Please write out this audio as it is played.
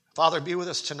Father, be with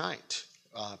us tonight.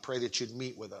 Pray that you'd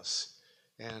meet with us.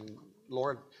 And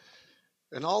Lord,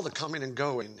 in all the coming and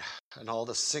going, and all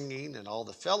the singing, and all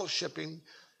the fellowshipping,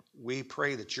 we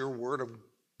pray that your word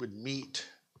would meet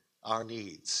our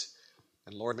needs.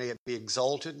 And Lord, may it be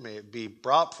exalted, may it be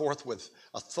brought forth with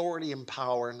authority and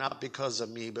power, not because of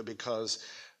me, but because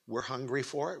we're hungry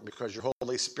for it, because your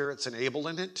Holy Spirit's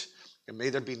enabling it. And may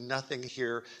there be nothing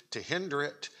here to hinder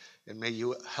it. And may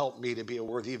you help me to be a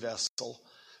worthy vessel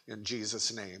in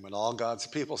Jesus' name. And all God's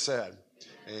people said,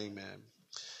 amen.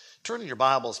 Turn in your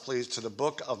Bibles, please, to the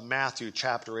book of Matthew,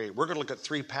 chapter 8. We're going to look at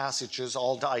three passages,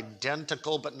 all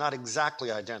identical, but not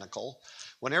exactly identical.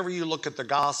 Whenever you look at the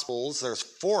Gospels, there's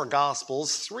 4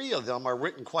 Gospels. 3 of them are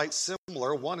written quite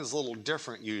similar. One is a little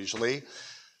different usually.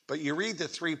 But you read the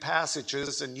 3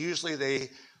 passages, and usually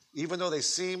even though they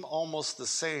seem almost the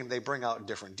same, they bring out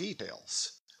different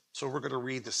details. So we're going to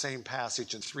read the same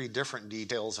passage in 3 different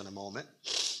details in a moment.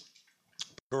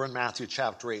 We're in Matthew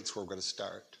chapter 8, so we're going to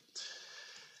start.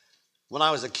 When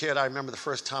I was a kid, I remember the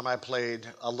first time I played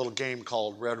a little game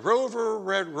called Red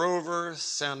Rover,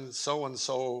 send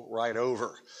so-and-so right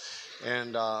over.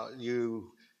 And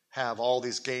you have all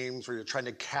these games where you're trying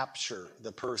to capture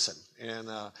the person. And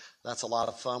that's a lot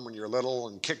of fun when you're little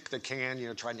and kick the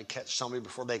can, trying to catch somebody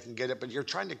before they can get it. But you're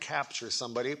trying to capture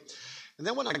somebody. And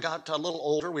then when I got a little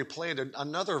older, we played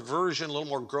another version, a little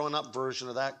more grown-up version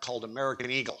of that called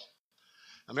American Eagle.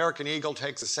 American Eagle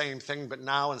takes the same thing, but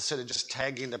now instead of just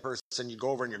tagging the person, you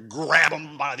go over and you grab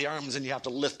them by the arms and you have to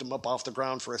lift them up off the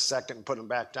ground for a second and put them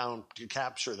back down to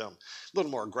capture them. A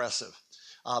little more aggressive.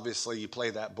 Obviously, you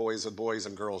play that boys with boys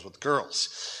and girls with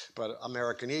girls. But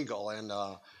American Eagle, and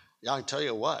I tell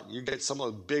you what, you get some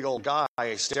of the big old guy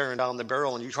staring down the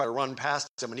barrel and you try to run past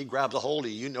him and he grabs a hold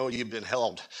of you, you know you've been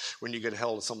held when you get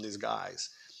held of some of these guys.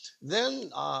 Then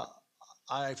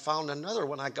I found another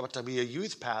when I got to be a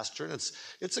youth pastor, and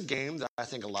it's a game that I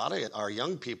think a lot of our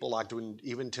young people like to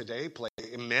even today play.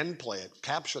 Men play it,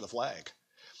 capture the flag.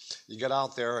 You get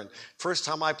out there, and first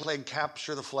time I played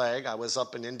capture the flag, I was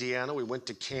up in Indiana. We went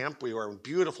to camp. We were in a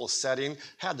beautiful setting,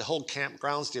 had the whole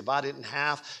campgrounds divided in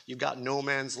half. You got no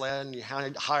man's land, you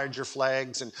hired your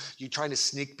flags, and you're trying to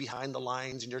sneak behind the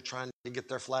lines, and you're trying to get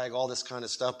their flag, all this kind of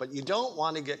stuff. But you don't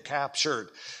want to get captured.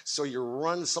 So you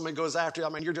run, somebody goes after you.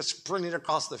 You're just sprinting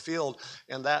across the field.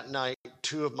 And that night,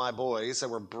 2 of my boys, that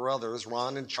were brothers,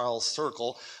 Ron and Charles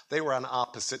Circle, they were on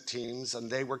opposite teams, and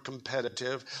they were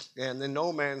competitive. And in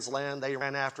no man's land, they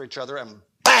ran after each other, and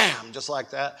bam, just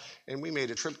like that. And we made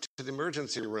a trip to the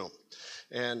emergency room.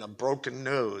 And a broken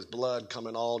nose, blood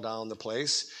coming all down the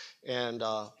place. And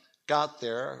got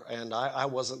there, and I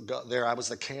wasn't there. I was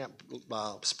the camp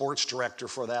sports director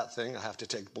for that thing. I have to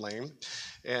take blame.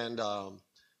 And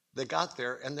they got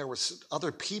there, and there were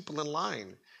other people in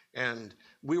line. And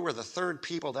we were the 3rd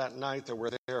people that night that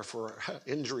were there for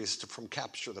injuries from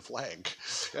capture the flag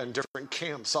and different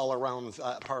camps all around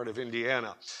that part of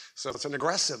Indiana. So it's an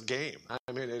aggressive game.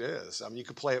 It is. You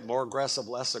could play it more aggressive,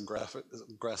 less aggressive.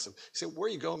 You say, where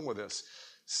are you going with this?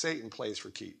 Satan plays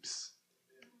for keeps.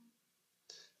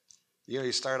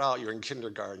 You start out, you're in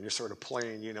kindergarten, you're sort of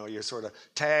playing, you're sort of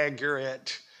tag, you're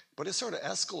it. But it sort of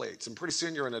escalates, and pretty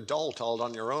soon you're an adult all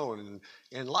on your own,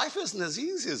 and life isn't as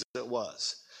easy as it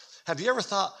was. Have you ever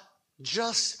thought,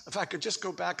 if I could just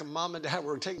go back and mom and dad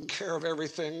were taking care of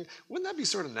everything, wouldn't that be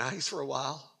sort of nice for a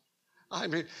while?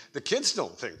 The kids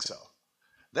don't think so.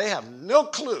 They have no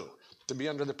clue to be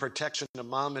under the protection of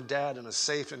mom and dad in a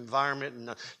safe environment,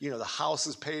 and the house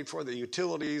is paid for, the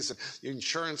utilities, the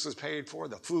insurance is paid for,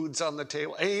 the food's on the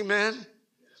table. Amen?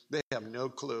 They have no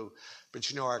clue.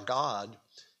 But our God,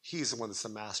 he's the one that's the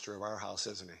master of our house,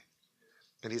 isn't he?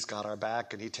 And he's got our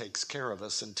back, and he takes care of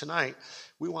us. And tonight,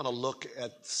 we want to look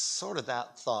at sort of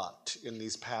that thought in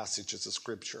these passages of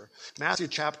Scripture. Matthew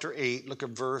chapter 8, look at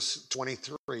verse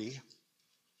 23.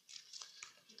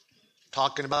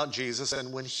 Talking about Jesus,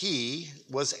 and when he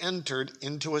was entered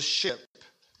into a ship,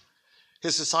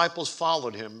 his disciples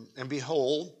followed him, and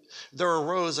behold, there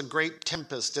arose a great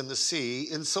tempest in the sea,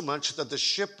 insomuch that the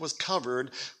ship was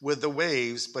covered with the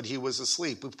waves, but he was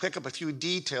asleep. We pick up a few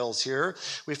details here.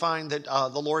 We find that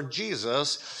the Lord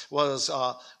Jesus was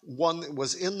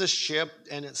in the ship,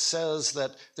 and it says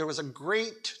that there was a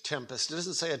great tempest. It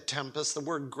doesn't say a tempest. The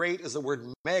word great is the word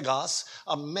megas,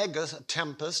 a mega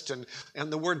tempest, and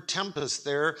the word tempest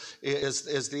there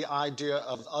is the idea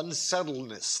of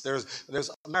unsettledness. There's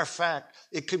a matter of fact,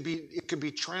 it could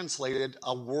be translated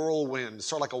a whirlwind,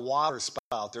 sort of like a water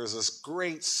spout. There's this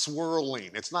great swirling.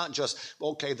 It's not just,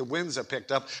 okay, the winds have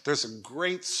picked up. There's a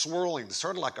great swirling,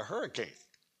 sort of like a hurricane,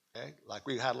 okay, like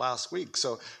we had last week.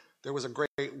 So There was a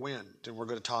great wind, and we're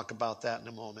going to talk about that in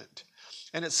a moment.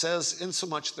 And it says,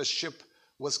 insomuch the ship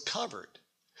was covered.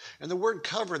 And the word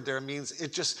covered there means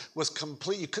it just was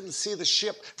complete. You couldn't see the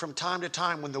ship from time to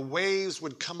time. When the waves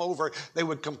would come over, they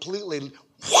would completely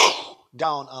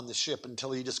down on the ship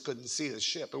until you just couldn't see the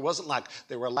ship. It wasn't like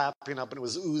they were lapping up and it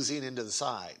was oozing into the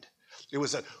side. It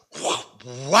was a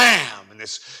wham, and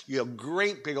this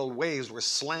great big old waves were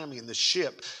slamming the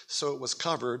ship, so it was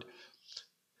covered.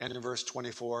 And in verse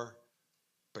 24,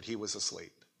 but he was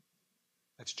asleep.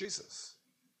 That's Jesus.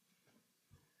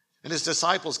 And his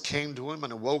disciples came to him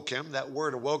and awoke him. That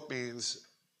word awoke means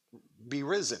be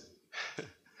risen.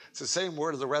 It's the same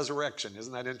word as the resurrection.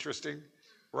 Isn't that interesting?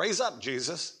 Raise up,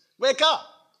 Jesus. Wake up.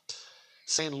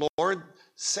 Saying, Lord,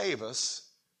 save us.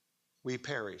 We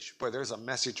perish. Boy, there's a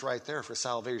message right there for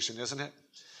salvation, isn't it?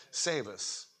 Save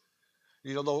us.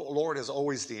 The Lord is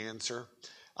always the answer.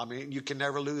 I mean, you can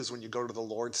never lose when you go to the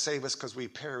Lord. Save us because we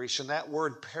perish. And that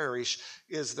word perish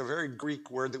is the very Greek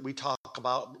word that we talk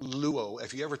about, luo.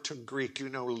 If you ever took Greek, you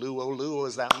know luo. Luo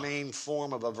is that main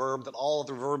form of a verb that all of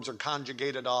the verbs are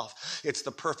conjugated off. It's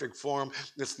the perfect form.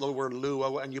 It's the word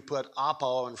luo, and you put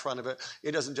apo in front of it.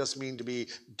 It doesn't just mean to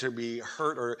be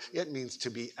hurt, or it means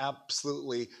to be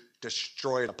absolutely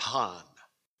destroyed upon.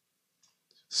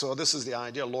 So this is the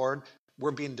idea, Lord,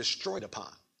 we're being destroyed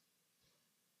upon.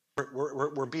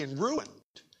 We're being ruined.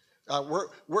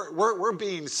 We're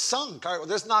being sunk.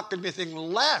 There's not going to be anything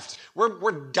left.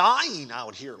 We're dying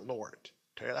out here, Lord.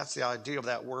 Okay, that's the idea of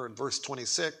that word. Verse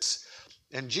 26,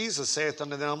 and Jesus saith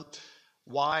unto them,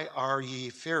 why are ye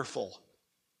fearful?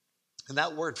 And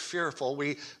that word fearful,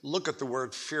 we look at the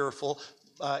word fearful,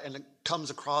 and it comes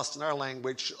across in our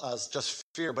language as just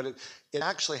fear, but it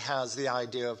actually has the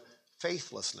idea of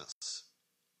faithlessness.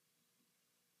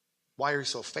 Why are you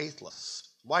so faithless?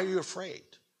 Why are you afraid?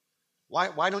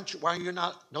 Why don't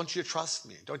you trust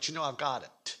me? Don't you know I've got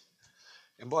it?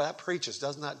 And boy, that preaches,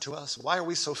 doesn't that to us? Why are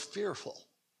we so fearful?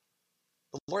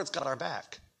 The Lord's got our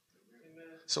back. Amen.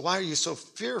 So why are you so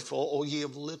fearful, O ye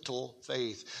of little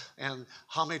faith? And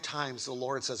how many times the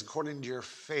Lord says, according to your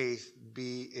faith,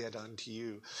 be it unto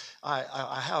you.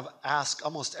 I have asked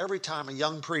almost every time a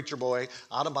young preacher boy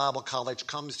out of Bible college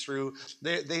comes through,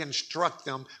 they instruct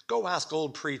them, go ask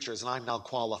old preachers, and I'm now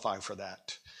qualified for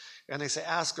that. And they say,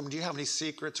 ask them, do you have any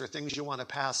secrets or things you want to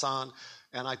pass on?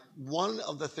 And one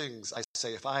of the things I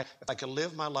say, if I could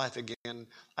live my life again,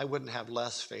 I wouldn't have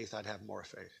less faith, I'd have more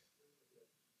faith.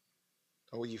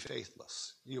 Oh, ye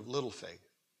faithless, you have little faith.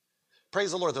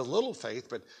 Praise the Lord, there's little faith,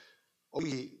 but oh,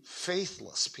 ye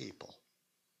faithless people.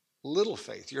 Little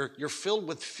faith. You're filled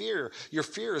with fear. Your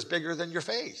fear is bigger than your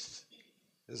faith,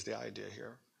 is the idea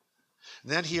here.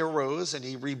 Then he arose and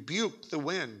he rebuked the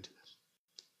wind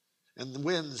and the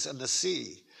winds and the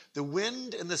sea. The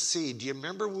wind and the sea. Do you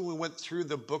remember when we went through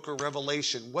the book of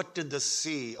Revelation? What did the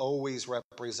sea always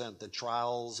represent? The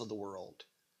trials of the world.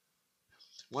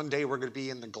 One day we're going to be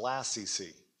in the glassy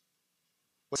sea.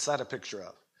 What's that a picture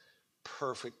of?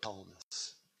 Perfect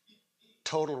calmness.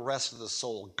 Total rest of the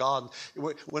soul. God,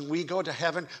 when we go to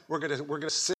heaven, we're going to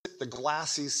sit the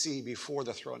glassy sea before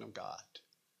the throne of God.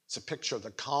 It's a picture of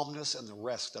the calmness and the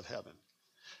rest of heaven.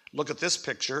 Look at this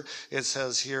picture. It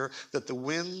says here that the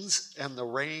winds and the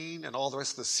rain and all the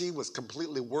rest of the sea was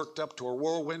completely worked up to a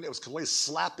whirlwind. It was completely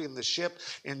slapping the ship,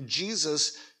 and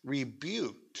Jesus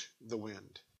rebuked the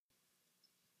wind.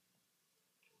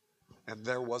 And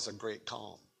there was a great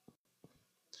calm.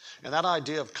 And that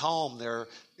idea of calm there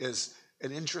is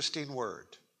an interesting word.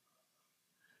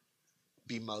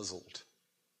 Be muzzled.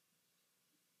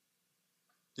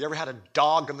 You ever had a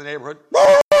dog in the neighborhood?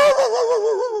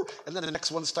 And then the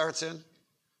next one starts in.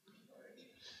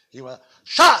 You went,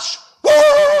 shush!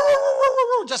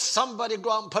 Just somebody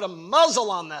go out and put a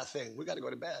muzzle on that thing. We got to go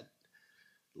to bed.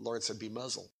 The Lord said, be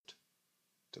muzzled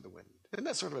to the wind. Isn't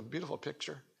that sort of a beautiful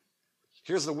picture?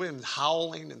 Here's the wind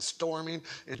howling and storming,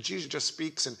 and Jesus just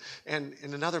speaks. And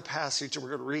in another passage that we're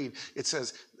going to read, it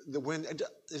says, the wind,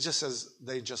 it just says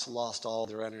they just lost all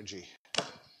their energy.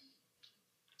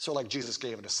 So like Jesus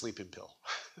gave it a sleeping pill.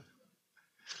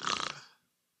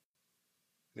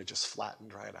 And it just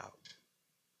flattened right out.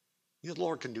 The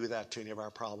Lord can do that to any of our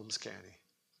problems, can he?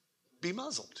 Be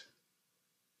muzzled.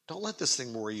 Don't let this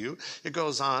thing worry you. It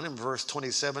goes on in verse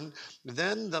 27.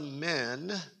 Then the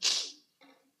men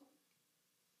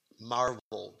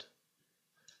marveled.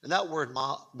 And that word,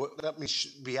 that means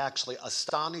be actually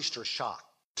astonished or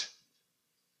shocked.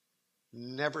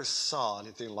 Never saw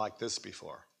anything like this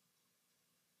before.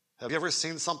 Have you ever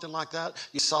seen something like that?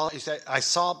 You saw it, you say, I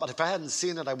saw it, but if I hadn't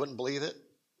seen it, I wouldn't believe it.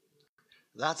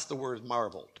 That's the word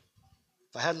marveled.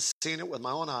 If I hadn't seen it with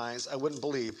my own eyes, I wouldn't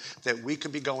believe that we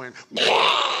could be going,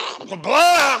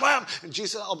 And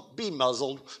Jesus said, "Oh, be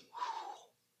muzzled."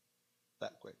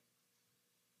 That quick.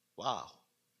 Wow.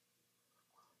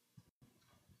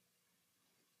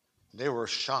 They were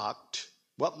shocked.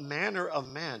 What manner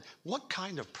of man, what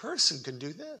kind of person can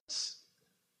do this?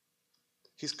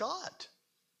 He's God.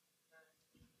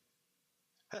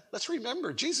 Let's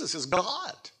remember, Jesus is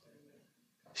God.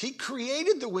 He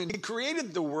created the wind. He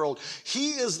created the world.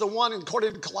 He is the one,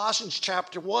 according to Colossians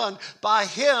chapter 1, by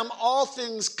him all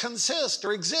things consist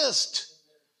or exist.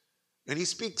 And he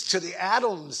speaks to the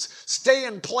atoms. Stay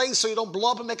in place so you don't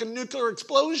blow up and make a nuclear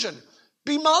explosion.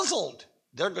 Be muzzled.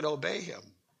 They're going to obey him.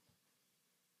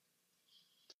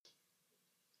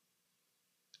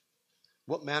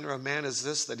 What manner of man is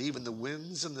this that even the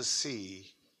winds and the sea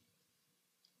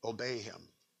obey him?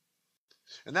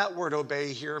 And that word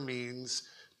obey here means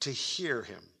to hear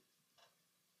him.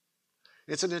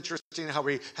 It's an interesting how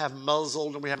we have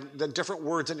muzzled and we have the different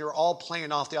words and you're all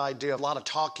playing off the idea of a lot of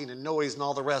talking and noise and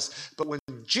all the rest. But when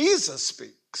Jesus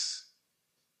speaks,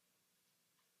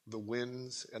 the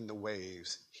winds and the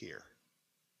waves hear.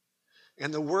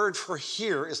 And the word for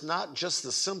hear is not just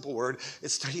the simple word,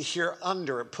 it's to hear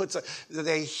under.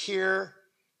 They hear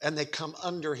and they come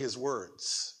under his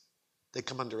words. They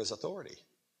come under his authority.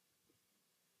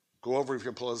 Go over, if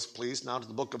you please, now to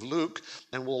the book of Luke,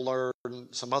 and we'll learn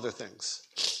some other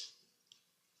things.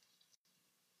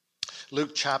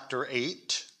 Luke chapter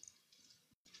 8,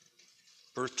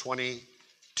 verse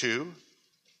 22.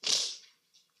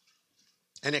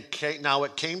 And it came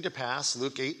to pass,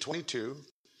 Luke 8:22,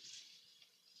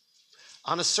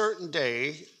 on a certain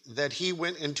day that he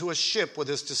went into a ship with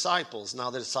his disciples.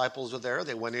 Now the disciples were there,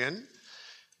 they went in.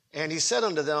 And he said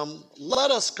unto them,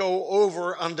 let us go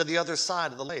over unto the other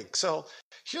side of the lake. So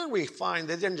here we find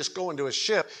they didn't just go into a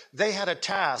ship. They had a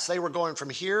task. They were going from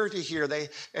here to here.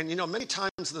 Many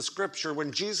times in the scripture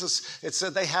when Jesus, it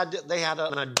said they had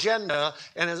an agenda.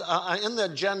 And in the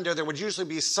agenda, there would usually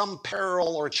be some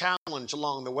peril or challenge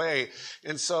along the way.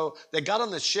 And so they got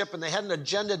on the ship and they had an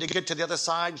agenda to get to the other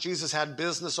side. Jesus had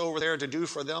business over there to do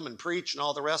for them and preach and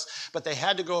all the rest. But they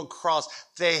had to go across.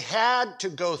 They had to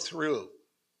go through.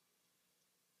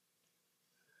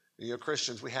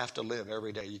 Christians, we have to live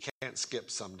every day. You can't skip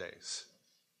some days.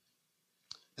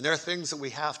 And there are things that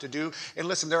we have to do. And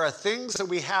listen, there are things that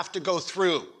we have to go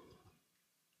through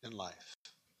in life.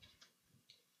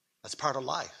 That's part of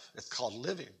life. It's called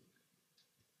living.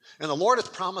 And the Lord has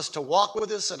promised to walk with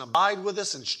us and abide with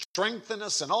us and strengthen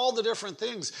us and all the different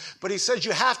things. But he says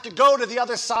you have to go to the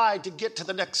other side to get to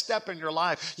the next step in your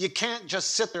life. You can't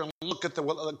just sit there and look at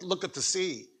the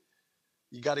sea.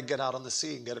 You got to get out on the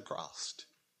sea and get across.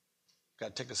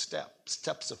 Got to take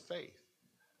steps of faith.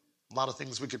 A lot of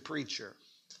things we could preach here.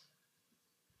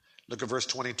 Look at verse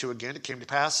 22 again. It came to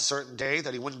pass a certain day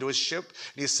that he went into his ship,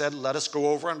 and he said, let us go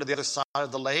over unto the other side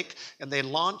of the lake. And they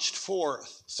launched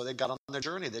forth. So they got on their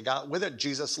journey. They got with it.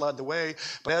 Jesus led the way.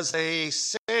 But as they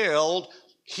sailed,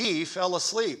 he fell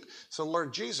asleep. So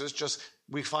Lord Jesus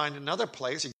we find another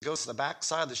place. He goes to the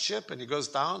backside of the ship, and he goes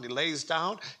down, he lays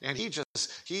down, and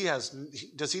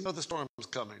does he know the storm's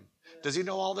coming? Does he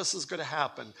know all this is going to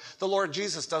happen? The Lord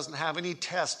Jesus doesn't have any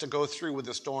test to go through with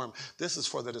the storm. This is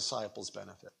for the disciples'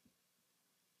 benefit.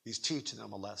 He's teaching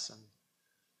them a lesson.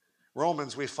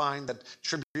 Romans, we find that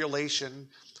tribulation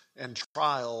and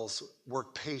trials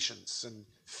work patience and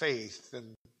faith,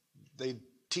 and they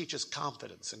teach us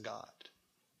confidence in God.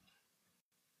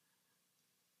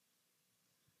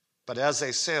 But as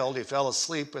they sailed, he fell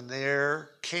asleep, and there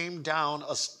came down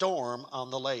a storm on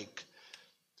the lake.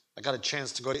 I got a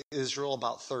chance to go to Israel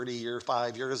about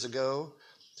 5 years ago.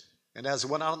 And as I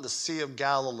went out in the Sea of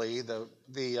Galilee, the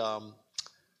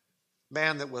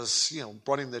man that was,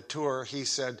 running the tour, he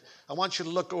said, I want you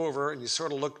to look over, and you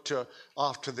sort of look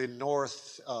off to the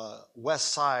west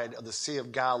side of the Sea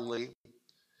of Galilee.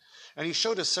 And he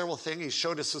showed us several things. He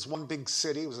showed us this one big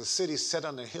city. It was a city set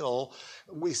on a hill.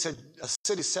 We said, a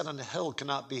city set on a hill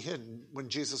cannot be hidden. When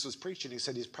Jesus was preaching, he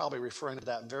said he's probably referring to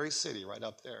that very city right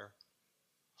up there.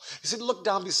 He said, look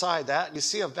down beside that, and you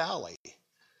see a valley.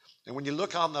 And when you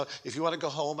look if you want to go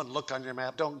home and look on your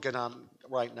map, don't get on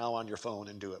right now on your phone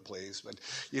and do it, please. But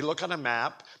you look on a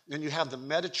map, and you have the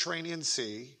Mediterranean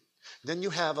Sea. Then you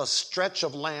have a stretch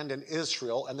of land in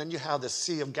Israel, and then you have the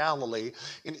Sea of Galilee.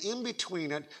 And in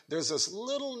between it, there's this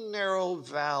little narrow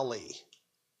valley.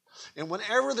 And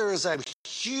whenever there is a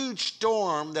huge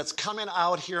storm that's coming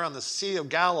out here on the Sea of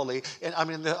Galilee,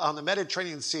 on the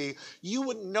Mediterranean Sea, you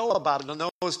wouldn't know about it in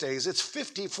those days. It's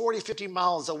 50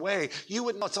 miles away. You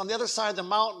wouldn't know. It's on the other side of the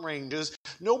mountain ranges.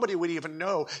 Nobody would even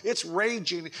know. It's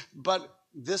raging, but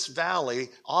this valley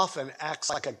often acts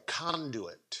like a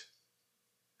conduit.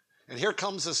 And here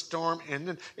comes a storm, and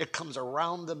then it comes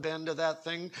around the bend of that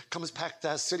thing, comes back to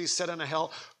that city set on a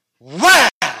hill. Wham!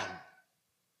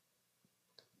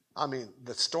 I mean,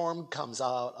 the storm comes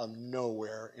out of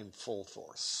nowhere in full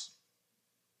force.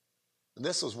 And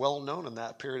this was well known in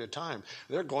that period of time.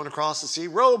 They're going across the sea.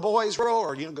 Row, boys, row.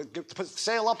 Or,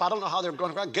 sail up. I don't know how they're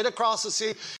going to get across the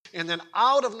sea. And then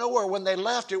out of nowhere, when they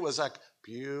left, it was like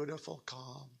beautiful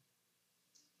calm.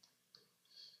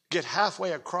 Get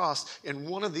halfway across in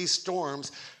one of these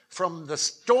storms, from the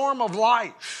storm of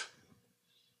life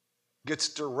gets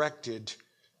directed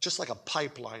just like a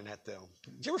pipeline at them.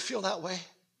 Do you ever feel that way?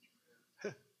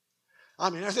 I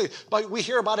mean, but we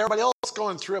hear about everybody else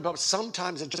going through it, but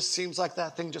sometimes it just seems like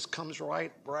that thing just comes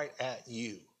right at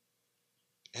you.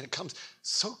 And it comes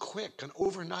so quick and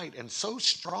overnight and so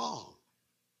strong.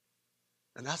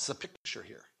 And that's the picture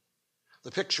here. The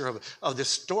picture of this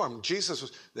storm.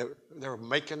 Jesus they're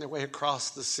making their way across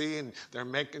the sea, and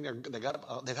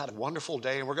they've had a wonderful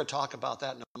day, and we're going to talk about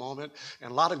that in a moment.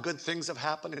 And a lot of good things have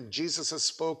happened, and Jesus has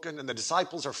spoken, and the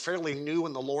disciples are fairly new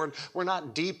in the Lord. We're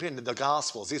not deep into the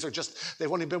Gospels.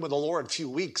 They've only been with the Lord a few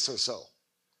weeks or so.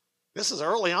 This is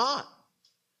early on.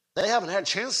 They haven't had a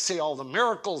chance to see all the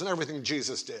miracles and everything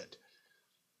Jesus did.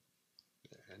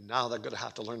 And now they're going to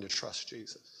have to learn to trust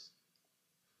Jesus.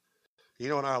 You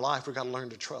know, in our life, we've got to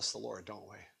learn to trust the Lord, don't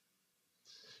we?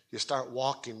 You start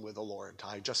walking with the Lord.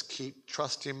 I just keep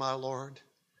trusting my Lord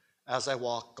as I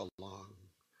walk along.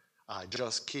 I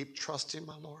just keep trusting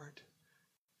my Lord.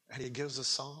 And he gives a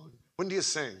song. When do you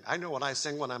sing? I know when I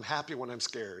sing, when I'm happy, when I'm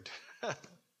scared,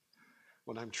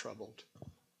 when I'm troubled.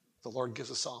 The Lord gives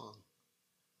a song.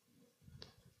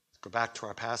 Go back to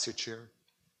our passage here.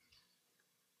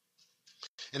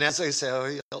 And as they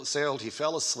sailed, he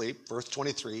fell asleep, verse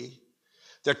 23.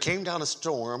 There came down a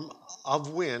storm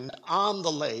of wind on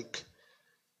the lake,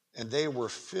 and they were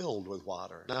filled with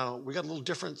water. Now, we got a little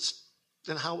difference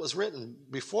in how it was written.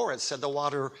 Before it said the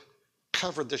water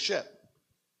covered the ship.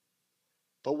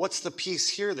 But what's the piece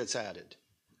here that's added?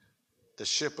 The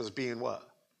ship was being what?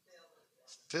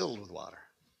 Filled with water.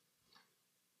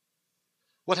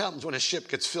 What happens when a ship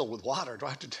gets filled with water?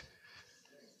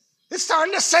 It's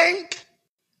starting to sink.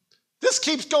 This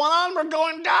keeps going on. We're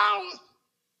going down.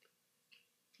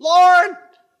 Lord,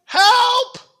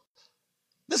 help!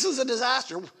 This is a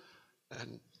disaster.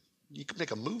 And you could make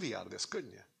a movie out of this,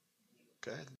 couldn't you?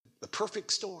 Okay. The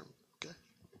perfect storm. Okay.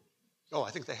 Oh,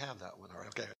 I think they have that one. All right.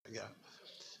 Okay. Yeah.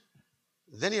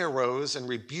 Then he arose and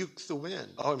rebuked the wind.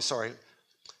 Oh, I'm sorry.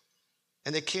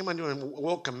 And they came unto him and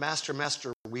woke him, Master,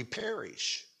 Master, we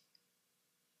perish.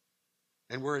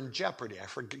 And we're in jeopardy. I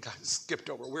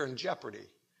skipped over. We're in jeopardy.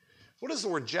 What does the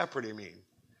word jeopardy mean?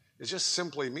 It just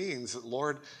simply means that,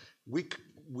 Lord,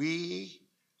 we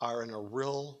are in a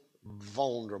real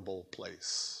vulnerable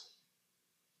place.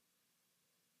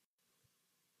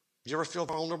 You ever feel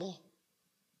vulnerable?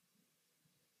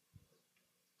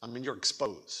 I mean, you're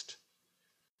exposed.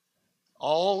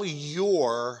 All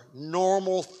your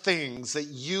normal things that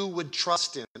you would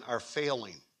trust in are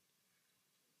failing.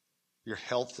 Your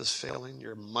health is failing.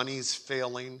 Your money's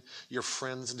failing. Your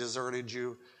friends deserted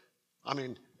you. I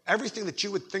mean, everything that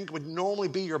you would think would normally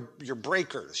be your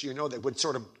breakers, you know, that would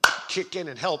sort of kick in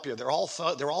and help you, they're all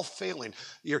failing.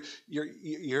 The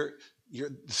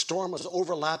storm was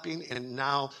overlapping, and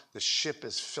now the ship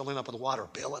is filling up with water.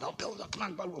 Build it up,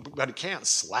 come on, but it can't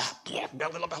slap.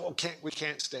 Build it up, we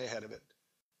can't stay ahead of it.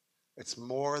 It's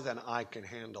more than I can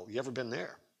handle. You ever been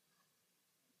there?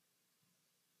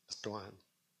 Let's go on.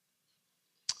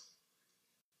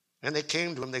 And they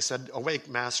came to him, they said, Awake,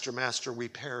 Master, Master, we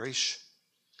perish.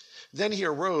 Then he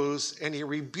arose and he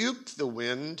rebuked the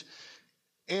wind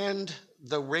and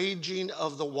the raging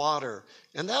of the water.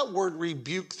 And that word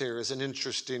rebuke there is an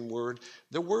interesting word.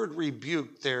 The word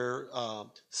rebuke there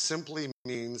simply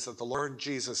means that the Lord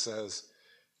Jesus says,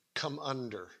 come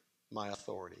under my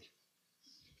authority.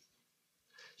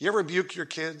 You ever rebuke your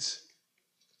kids?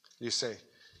 You say,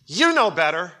 you know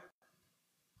better.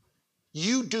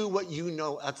 You do what you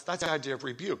know. That's the idea of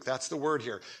rebuke. That's the word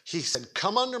here. He said,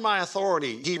 come under my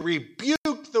authority. He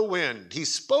rebuked the wind. He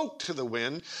spoke to the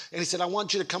wind, and he said, I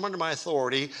want you to come under my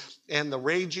authority, and the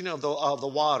raging of the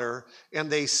water,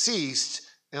 and they ceased,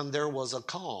 and there was a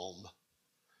calm.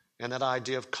 And that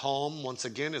idea of calm, once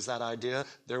again, is that idea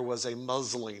there was a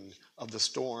muzzling of the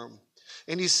storm.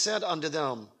 And he said unto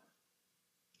them,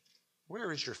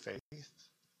 where is your faith?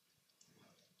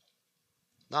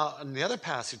 Now, in the other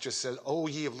passage it says, O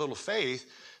ye of little faith,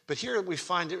 but here we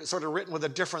find it sort of written with a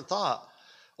different thought.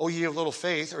 O ye of little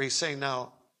faith, or he's saying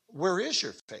now, where is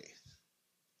your faith?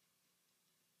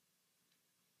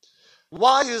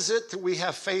 Why is it that we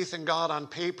have faith in God on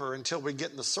paper until we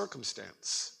get in the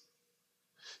circumstance?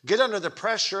 Get under the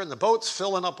pressure and the boat's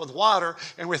filling up with water,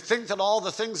 and we think that all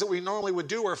the things that we normally would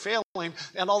do are failing,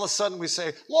 and all of a sudden we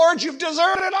say, Lord, you've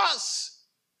deserted us.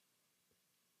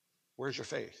 Where's your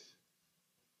faith?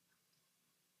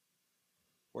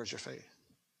 Where's your faith?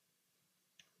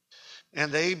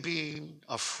 And they being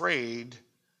afraid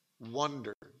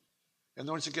wondered. And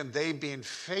once again, they being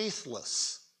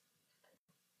faithless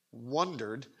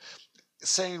wondered,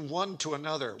 saying one to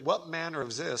another, what manner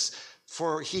is this?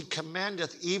 For he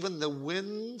commandeth even the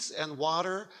winds and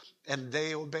water, and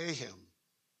they obey him.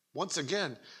 Once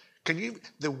again,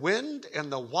 the wind and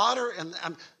the water,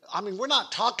 we're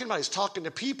not talking about, he's talking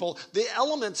to people. The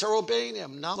elements are obeying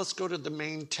him. Now let's go to the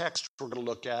main text we're going to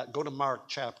look at. Go to Mark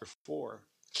chapter 4.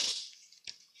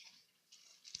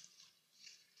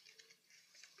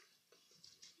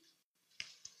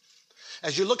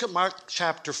 As you look at Mark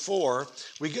chapter 4,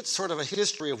 we get sort of a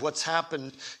history of what's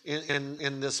happened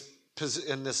in this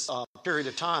period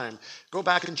of time. Go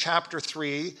back in chapter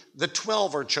 3, the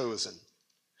 12 are chosen.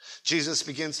 Jesus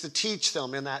begins to teach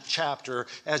them in that chapter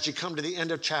as you come to the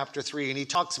end of chapter 3. And he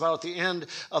talks about at the end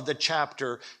of the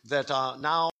chapter that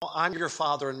now I'm your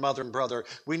father and mother and brother.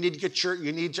 You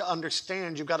need to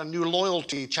understand you've got a new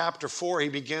loyalty. Chapter 4, he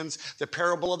begins the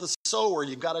parable of the sower.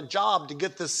 You've got a job to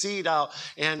get the seed out,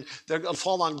 and they're going to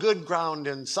fall on good ground,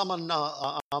 and some on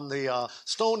the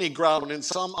stony ground, and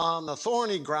some on the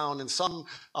thorny ground, and some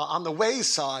on the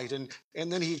wayside. And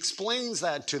then he explains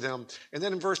that to them. And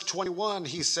then in verse 21,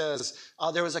 he says,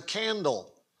 there was a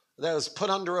candle that was put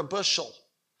under a bushel,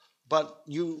 but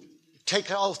you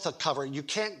take out the cover. You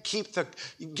can't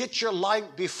get your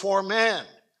light before men.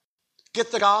 Get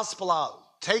the gospel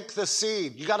out. Take the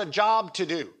seed. You got a job to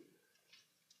do.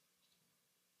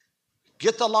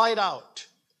 Get the light out.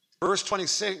 Verse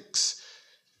 26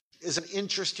 is an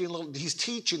interesting he's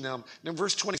teaching them. And in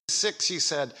verse 26, he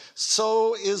said,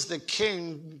 so is the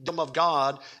kingdom of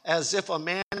God as if a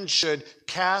man should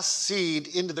cast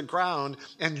seed into the ground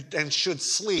and should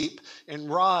sleep and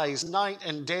rise night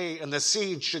and day, and the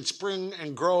seed should spring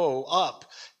and grow up.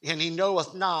 And he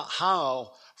knoweth not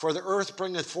how, for the earth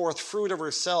bringeth forth fruit of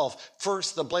herself,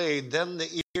 first the blade, then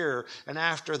the ear, and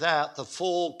after that the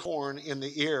full corn in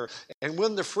the ear. And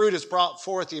when the fruit is brought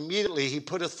forth, immediately he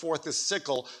putteth forth his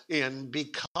sickle in,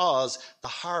 because the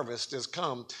harvest is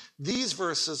come. These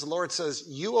verses, the Lord says,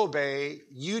 you obey,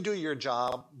 you do your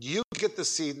job, you get the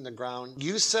seed in the ground,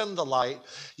 you send the light,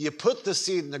 you put the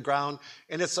seed in the ground,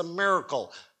 and it's a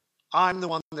miracle. I'm the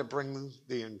one that brings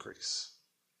the increase.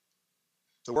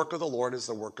 The work of the Lord is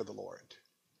the work of the Lord.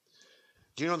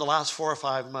 Do you know in the last 4 or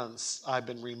 5 months, I've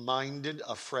been reminded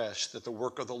afresh that the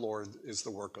work of the Lord is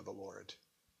the work of the Lord.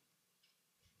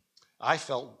 I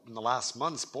felt in the last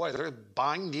months, boy, they're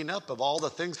binding up of all the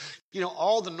things,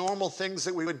 all the normal things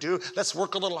that we would do. Let's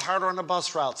work a little harder on the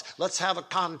bus routes. Let's have a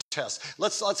contest.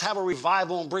 Let's have a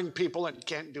revival and bring people in.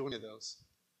 Can't do any of those.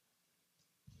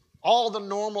 All the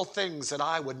normal things that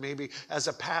I would maybe as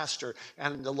a pastor,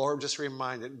 and the Lord just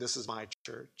reminded, this is my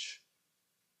church.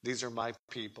 These are my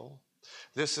people.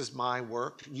 This is my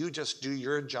work. You just do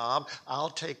your job. I'll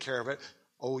take care of it.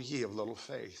 O ye of little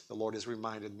faith. The Lord has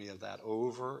reminded me of that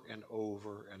over and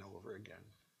over and over again.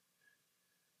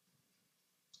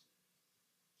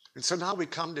 And so now we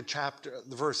come to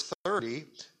verse 30,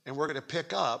 and we're going to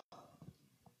pick up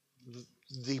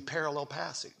the parallel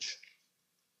passage.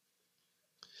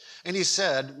 And he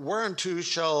said, whereunto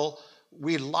shall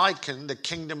we liken the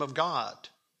kingdom of God?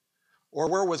 Or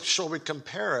wherewith shall we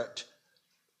compare it?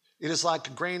 It is like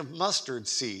a grain of mustard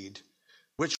seed,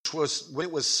 which was, when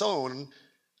it was sown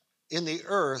in the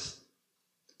earth,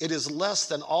 it is less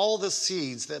than all the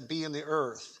seeds that be in the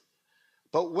earth.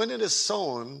 But when it is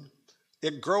sown,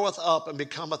 it groweth up and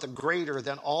becometh greater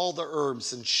than all the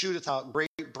herbs, and shooteth out great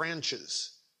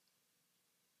branches,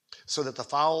 so that the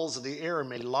fowls of the air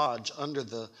may lodge under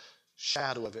the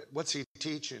shadow of it. What's he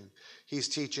teaching? He's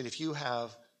teaching, if you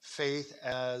have faith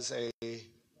as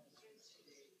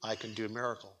I can do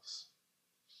miracles.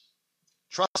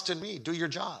 Trust in me. Do your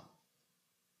job.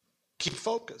 Keep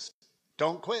focused.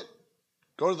 Don't quit.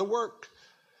 Go to the work.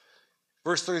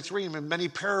 Verse 33, in many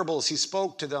parables he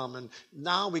spoke to them. And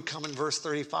now we come in verse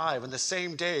 35. And the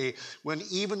same day, when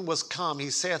even was come,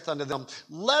 he saith unto them,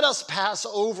 let us pass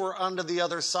over unto the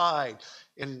other side.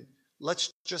 And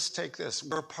let's just take this.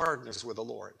 We're partners with the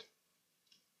Lord.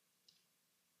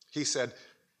 He said,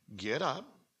 get up.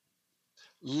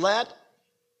 Let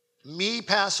me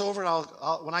pass over, and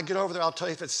when I get over there, I'll tell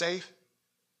you if it's safe.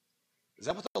 Is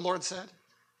that what the Lord said?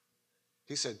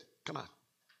 He said, come on.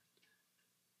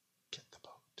 Get the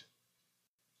boat.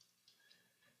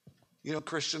 You know,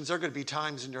 Christians, there are going to be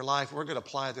times in your life, we're going to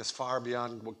apply this far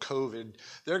beyond COVID.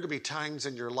 There are going to be times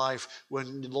in your life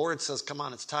when the Lord says, come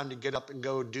on, it's time to get up and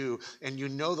go do. And you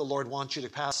know the Lord wants you to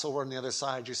pass over on the other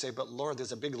side. You say, but Lord,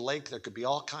 there's a big lake. There could be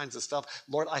all kinds of stuff.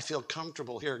 Lord, I feel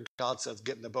comfortable here. God says,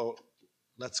 get in the boat.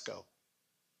 Let's go.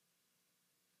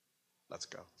 Let's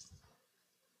go.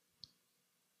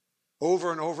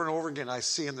 Over and over and over again, I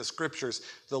see in the scriptures,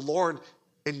 the Lord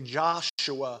in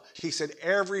Joshua, he said,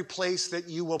 every place that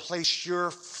you will place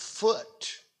your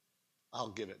foot,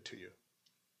 I'll give it to you.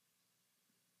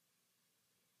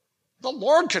 The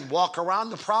Lord can walk around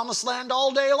the promised land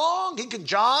all day long. He could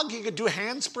jog, he could do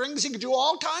handsprings, he could do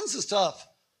all kinds of stuff.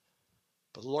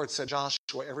 But the Lord said,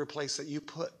 Joshua, every place that you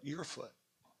put your foot.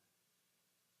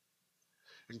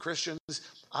 And Christians,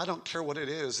 I don't care what it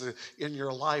is in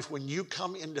your life. When you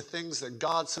come into things that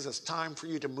God says it's time for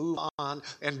you to move on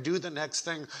and do the next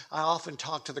thing, I often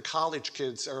talk to the college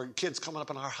kids or kids coming up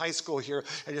in our high school here,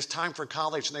 and it's time for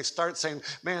college, and they start saying,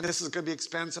 man, this is going to be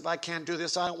expensive. I can't do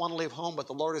this. I don't want to leave home. But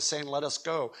the Lord is saying, let us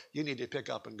go. You need to pick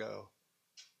up and go.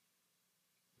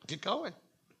 Get going.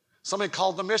 Somebody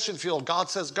called the mission field. God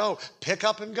says, go. Pick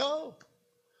up and go.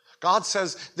 God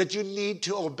says that you need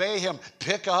to obey him.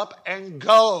 Pick up and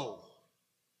go.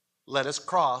 Let us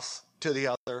cross to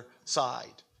the other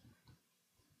side.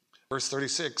 Verse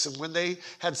 36, and when they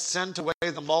had sent away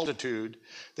the multitude,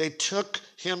 they took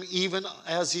him even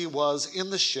as he was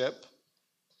in the ship,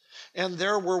 and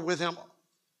there were with him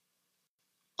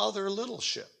other little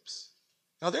ships.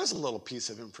 Now there's a little piece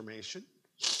of information.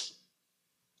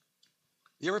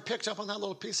 You ever picked up on that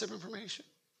little piece of information?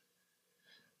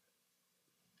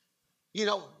 You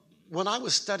know, when I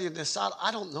was studying this out,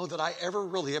 I don't know that I ever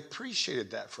really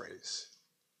appreciated that phrase.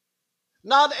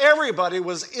 Not everybody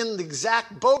was in the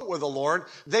exact boat with the Lord.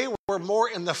 They were more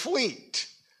in the fleet.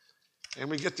 And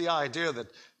we get the idea that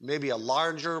maybe a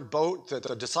larger boat that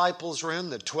the disciples were in,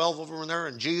 the 12 of them were there,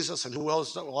 and Jesus, and who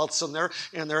else in there?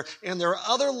 And there are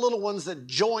other little ones that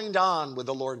joined on with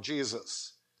the Lord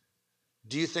Jesus.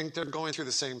 Do you think they're going through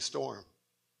the same storm?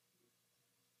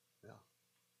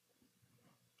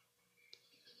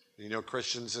 You know,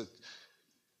 Christians, that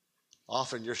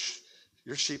often your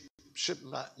ship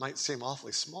might seem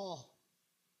awfully small.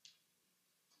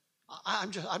 I'm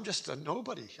just a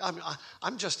nobody.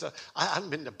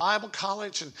 I've been to Bible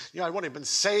college, and I've only been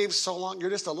saved so long. You're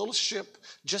just a little ship,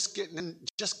 just getting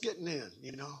in.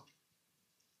 You know.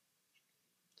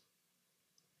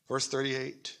 Verse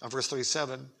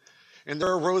 37, and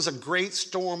there arose a great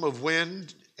storm of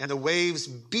wind, and the waves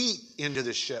beat into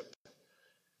the ship.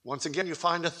 Once again, you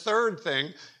find a third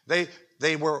thing.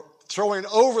 They were throwing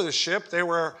over the ship. They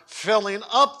were filling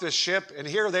up the ship. And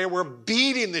here they were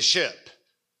beating the ship.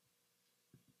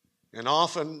 And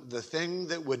often the thing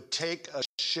that would take a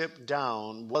ship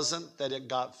down wasn't that it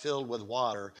got filled with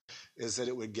water, is that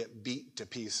it would get beat to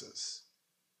pieces.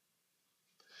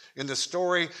 In the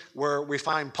story where we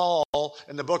find Paul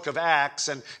in the book of Acts,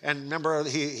 and remember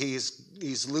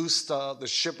he's loosed the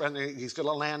ship, and he's going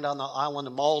to land on the island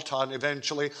of Malta, and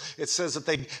eventually it says that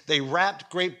they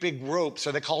wrapped great big ropes,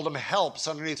 or they called them helps,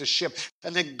 underneath the ship,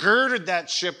 and they girded that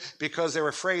ship because they were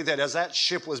afraid that as that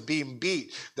ship was being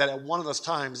beat, that at one of those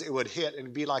times it would hit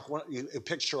and be like you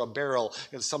picture a barrel,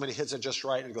 and somebody hits it just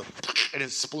right and it goes, and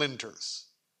it splinters.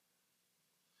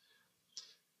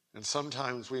 And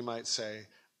sometimes we might say,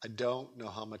 I don't know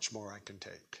how much more I can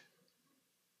take.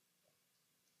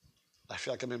 I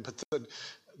feel like I've been put through,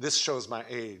 this shows my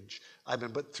age. I've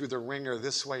been put through the ringer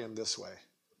this way and this way.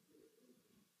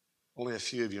 Only a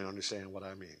few of you understand what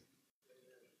I mean.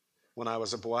 When I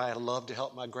was a boy, I loved to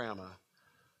help my grandma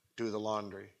do the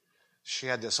laundry. She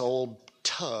had this old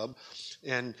tub,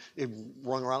 and it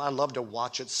rung around. I loved to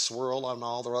watch it swirl on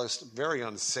all the rest. Very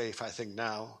unsafe, I think,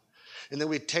 now. And then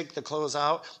we'd take the clothes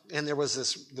out, and there was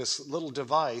this little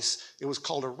device. It was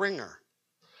called a wringer.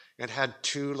 It had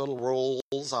two little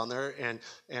rolls on there,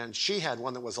 and she had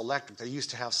one that was electric. They used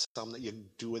to have some that you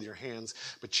do with your hands,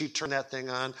 but she turned that thing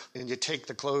on, and you take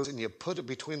the clothes, and you put it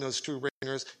between those two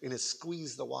ringers, and it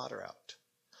squeezed the water out.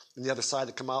 And the other side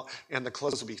would come out, and the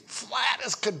clothes would be flat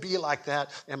as could be like that.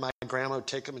 And my grandma would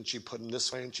take them, and she'd put them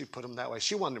this way, and she'd put them that way.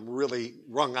 She wanted them really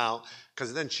wrung out,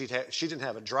 because then she didn't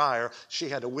have a dryer. She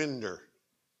had a winder.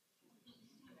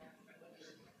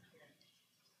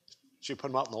 She'd put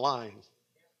them out in the line.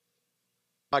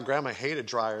 My grandma hated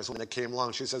dryers when they came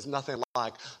along. She says nothing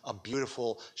like a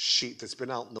beautiful sheet that's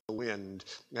been out in the wind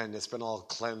and it's been all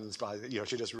cleansed by,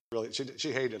 she just really,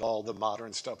 she hated all the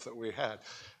modern stuff that we had.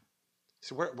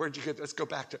 So where'd you get, let's go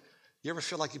back to, you ever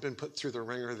feel like you've been put through the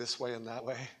ringer this way and that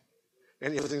way?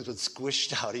 And everything's been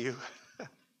squished out of you?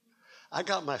 I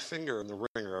got my finger in the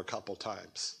ringer a couple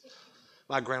times.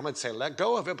 My grandma would say, let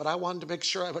go of it, but I wanted to make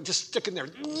sure I would just stick in there.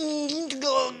 You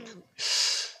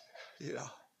know,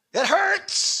 it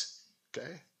hurts.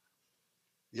 Okay.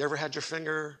 You ever had your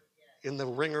finger in the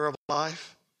ringer of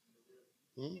life?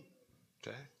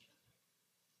 Okay.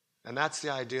 And that's the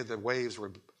idea that waves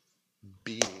were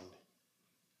beating.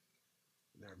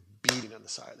 They're beating on the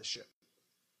side of the ship.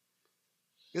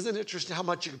 Isn't it interesting how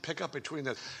much you can pick up between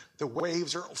the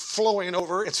waves are flowing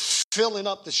over, it's filling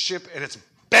up the ship, and it's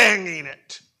banging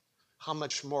it. How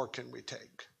much more can we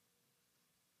take?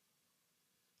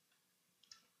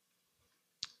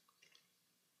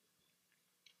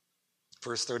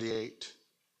 Verse 37.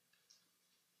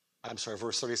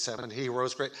 He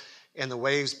rose great, and the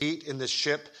waves beat in the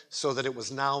ship so that it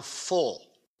was now full.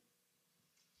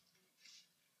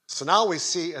 So now we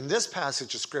see in this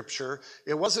passage of Scripture,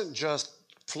 it wasn't just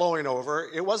flowing over,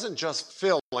 it wasn't just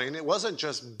filling, it wasn't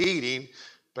just beating,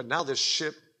 but now this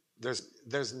ship,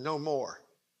 there's no more.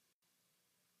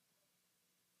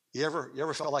 You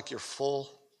ever felt like you're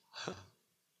full?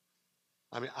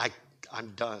 I mean, I'm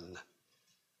done.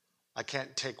 I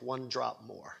can't take one drop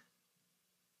more.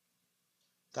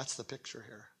 That's the picture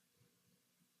here.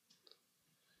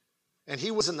 And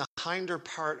he was in the hinder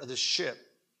part of the ship,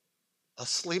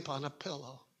 asleep on a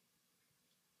pillow.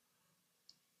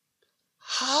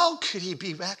 How could he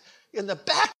be back in the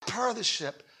back part of the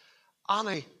ship on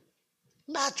a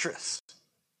mattress?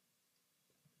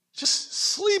 Just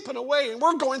sleeping away, and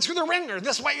we're going through the ringer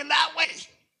this way and that way.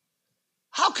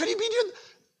 How could he be doing?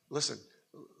 Listen,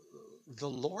 the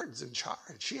Lord's in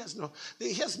charge. He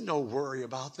has no worry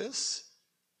about this.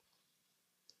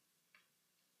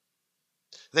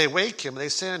 They wake him, they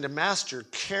say unto Master,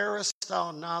 carest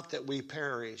thou not that we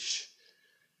perish?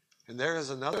 And there is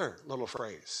another little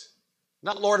phrase.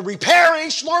 Not, Lord, we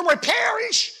perish. Lord, we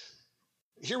perish.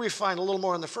 Here we find a little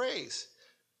more in the phrase.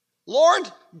 Lord,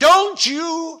 don't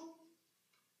you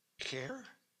care?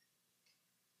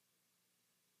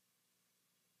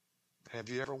 Have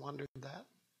you ever wondered that?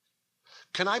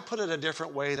 Can I put it a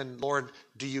different way than, Lord,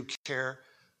 do you care?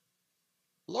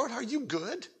 Lord, are you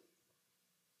good?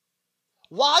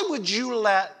 Why would you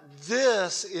let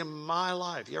this in my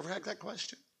life? You ever had that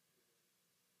question?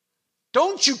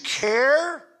 Don't you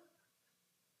care?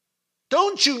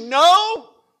 Don't you know?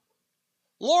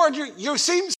 Lord, you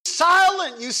seem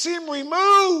silent. You seem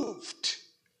removed.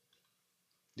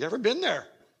 You ever been there?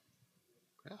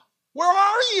 Yeah. Where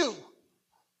are you?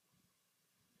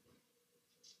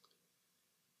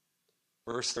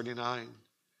 Verse 39.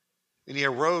 And he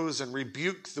arose and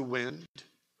rebuked the wind.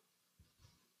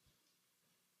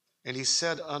 And he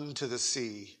said unto the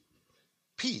sea,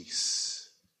 peace,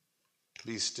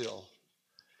 be still.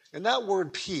 And that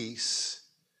word peace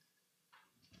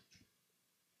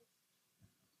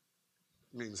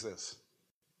means this.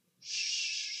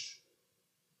 Shh.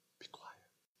 Be quiet.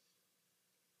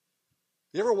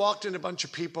 You ever walked in a bunch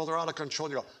of people, they're out of control,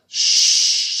 and you go,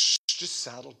 shh, just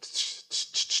settle.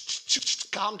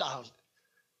 Calm down.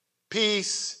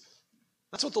 Peace.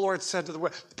 That's what the Lord said to the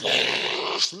wind.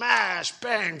 Smash,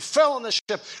 bang, fell on the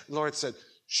ship. The Lord said,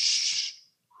 shh.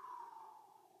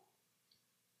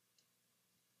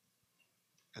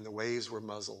 And the waves were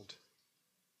muzzled.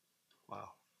 Wow.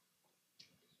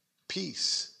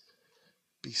 Peace,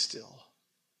 be still.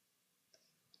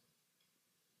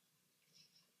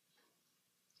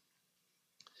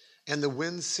 And the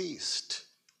wind ceased,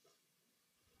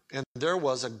 and there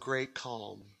was a great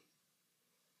calm.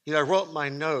 You know, I wrote my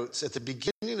notes at the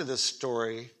beginning of this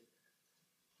story,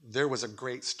 there was a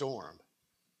great storm.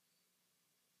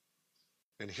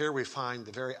 And here we find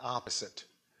the very opposite.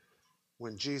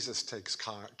 When Jesus takes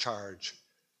charge,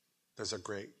 there's a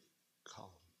great calm.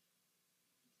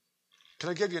 Can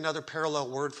I give you another parallel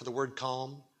word for the word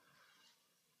calm?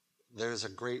 There's a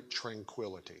great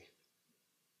tranquility.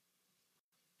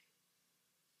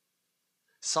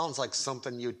 Sounds like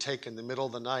something you'd take in the middle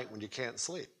of the night when you can't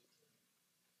sleep.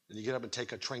 And you get up and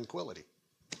take a tranquility.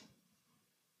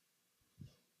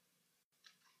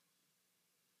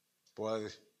 Boy,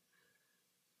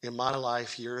 in my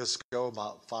life years ago,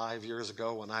 about 5 years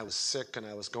ago, when I was sick and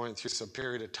I was going through some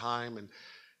period of time, and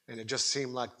it just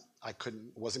seemed like I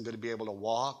wasn't going to be able to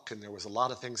walk, and there was a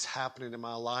lot of things happening in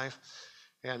my life,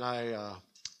 and I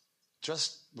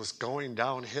just was going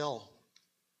downhill.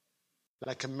 And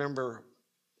I can remember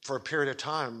for a period of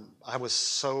time, I was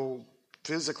so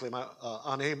physically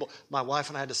unable. My wife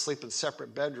and I had to sleep in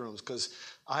separate bedrooms because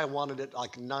I wanted it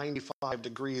like 95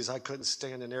 degrees. I couldn't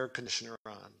stand an air conditioner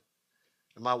on.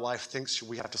 And my wife thinks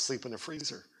we have to sleep in a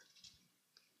freezer.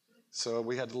 So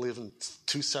we had to live in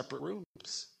 2 separate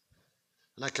rooms.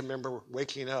 And I can remember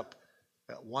waking up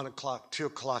at 1 o'clock, 2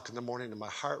 o'clock in the morning, and my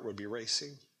heart would be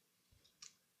racing.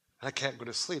 And I can't go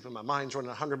to sleep, and my mind's running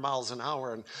 100 miles an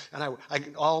hour, and I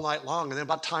all night long, and then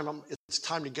by the time it's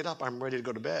time to get up, I'm ready to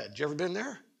go to bed. You ever been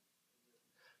there?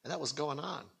 And that was going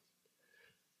on.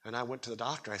 And I went to the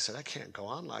doctor. I said, I can't go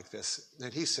on like this.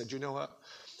 And he said, you know what,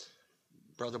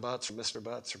 Brother Butts or Mr.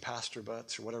 Butts or Pastor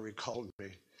Butts or whatever he called me,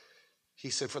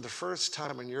 he said, for the first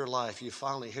time in your life, you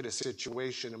finally hit a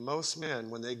situation, and most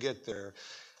men, when they get there,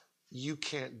 you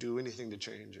can't do anything to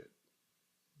change it.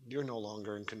 You're no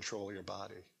longer in control of your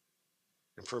body.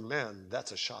 And for men,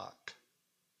 that's a shock.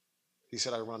 He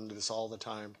said, I run into this all the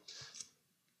time.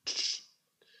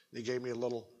 He gave me a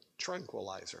little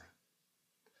tranquilizer.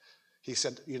 He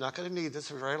said, you're not going to need this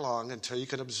for very long until you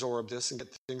can absorb this and get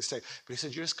things safe. But he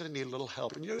said, you're just going to need a little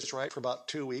help. And you know, it's right, for about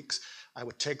 2 weeks, I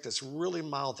would take this really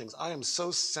mild things. I am so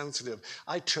sensitive.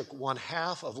 I took one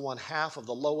half of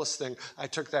the lowest thing. I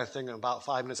took that thing, and about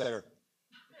 5 minutes later,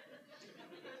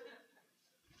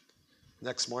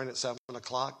 next morning at 7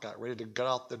 o'clock, got ready to get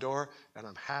out the door, and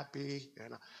I'm happy.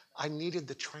 And I needed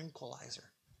the tranquilizer.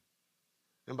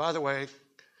 And by the way,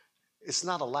 it's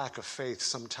not a lack of faith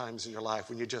sometimes in your life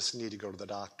when you just need to go to the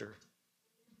doctor.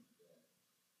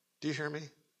 Do you hear me?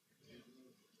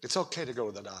 It's okay to go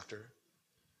to the doctor.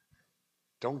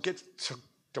 Don't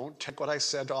take what I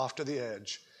said off to the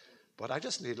edge. But I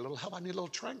just need a little help. I need a little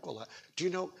tranquilizer. Do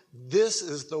you know, this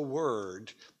is the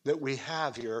word that we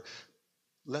have here.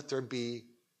 Let there be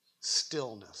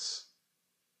stillness.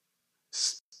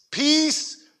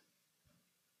 Peace,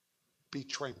 be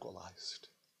tranquilized.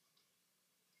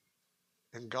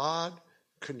 And God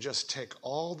can just take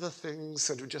all the things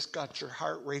that have just got your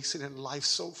heart racing and life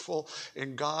so full,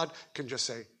 and God can just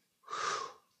say, whew.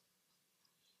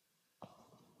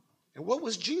 And what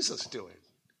was Jesus doing?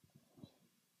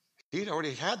 He'd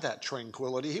already had that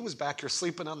tranquility. He was back here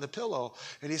sleeping on the pillow.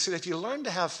 And he said, if you learn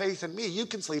to have faith in me, you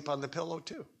can sleep on the pillow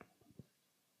too.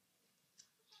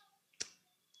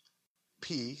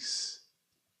 Peace,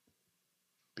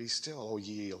 be still, O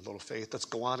ye of little faith. Let's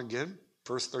go on again.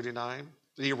 Verse 39.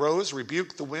 He arose,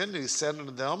 rebuked the wind, and he said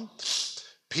unto them,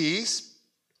 peace,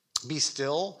 be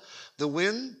still. The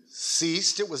wind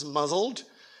ceased, it was muzzled,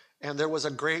 and there was a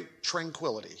great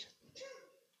tranquility.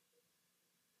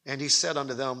 And he said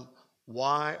unto them,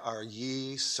 why are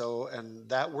ye so, and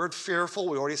that word fearful,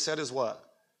 we already said, is what?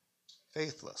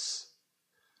 Faithless.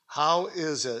 How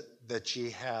is it that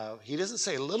ye have, he doesn't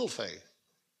say little faith.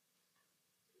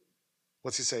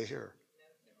 What's he say here?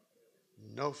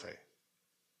 No faith.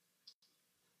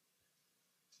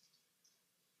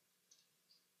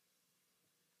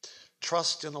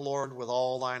 Trust in the Lord with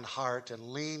all thine heart,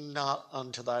 and lean not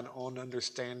unto thine own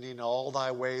understanding. All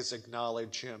thy ways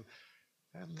acknowledge him,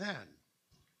 and then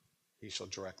he shall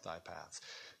direct thy paths.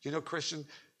 You know, Christian,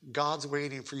 God's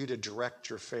waiting for you to direct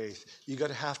your faith. You're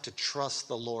going to have to trust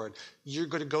the Lord. You're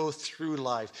going to go through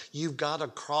life. You've got to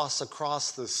cross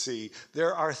across the sea.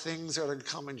 There are things that are going to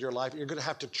come into your life you're going to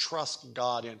have to trust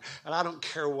God in. And I don't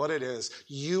care what it is.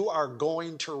 You are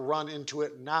going to run into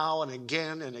it now and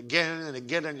again and again and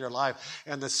again in your life.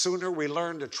 And the sooner we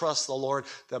learn to trust the Lord,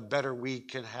 the better we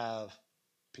can have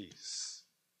peace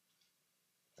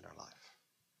in our life.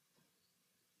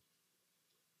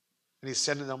 And he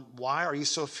said to them, why are ye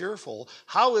so fearful?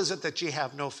 How is it that ye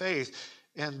have no faith?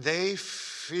 And they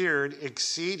feared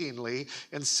exceedingly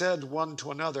and said one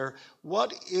to another,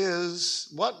 what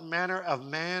manner of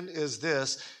man is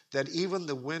this, that even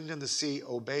the wind and the sea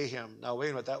obey him? Now wait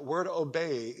a minute, that word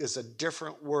obey is a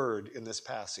different word in this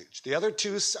passage. The other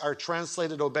two are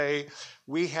translated obey.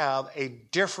 We have a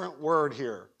different word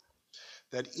here,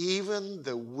 that even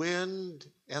the wind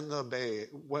and the bay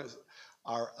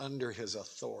are under his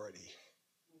authority.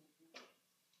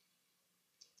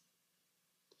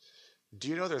 Do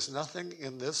you know there's nothing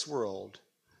in this world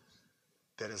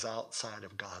that is outside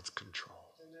of God's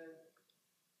control?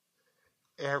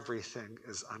 Amen. Everything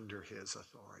is under his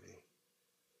authority.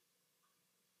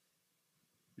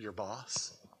 Your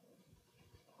boss,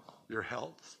 your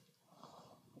health,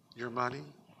 your money.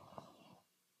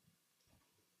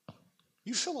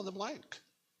 You fill in the blank.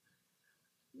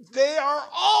 They are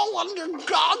all under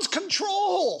God's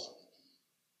control.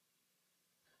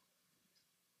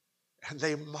 And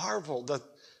they marvel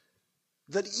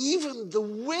that even the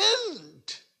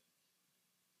wind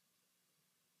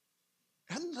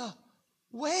and the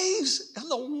waves and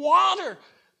the water,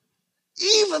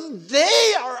 even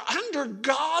they are under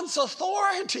God's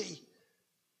authority.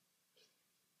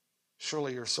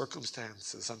 Surely your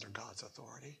circumstance is under God's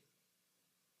authority.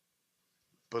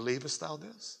 Believest thou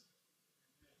this?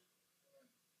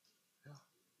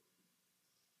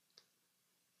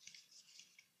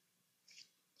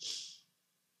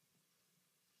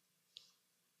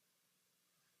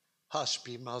 hush,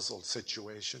 be muzzled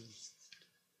situation.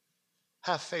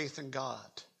 Have faith in God.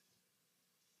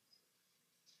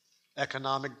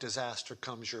 Economic disaster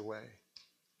comes your way.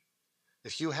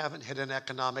 If you haven't hit an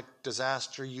economic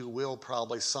disaster, you will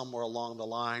probably somewhere along the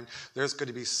line. There's going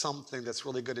to be something that's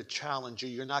really going to challenge you.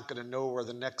 You're not going to know where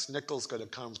the next nickel's going to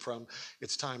come from.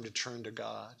 It's time to turn to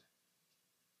God.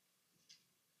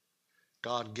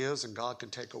 God gives and God can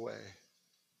take away.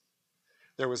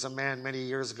 There was a man many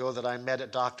years ago that I met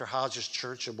at Dr. Hodges'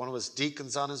 church, and one of his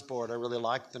deacons on his board. I really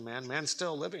liked the man. Man's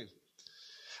still living.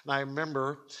 And I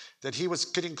remember that he was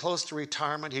getting close to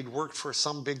retirement. He'd worked for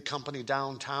some big company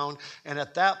downtown. And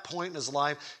at that point in his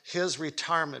life, his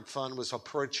retirement fund was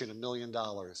approaching $1 million.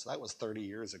 That was 30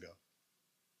 years ago.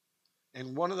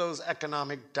 And one of those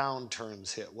economic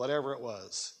downturns hit, whatever it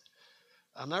was.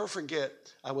 I'll never forget,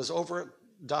 I was over at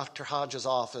Dr. Hodges'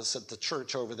 office at the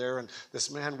church over there, and this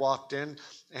man walked in,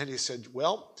 and he said,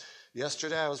 well,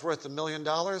 yesterday I was worth $1 million.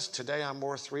 Today I'm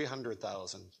worth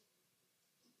 $300,000.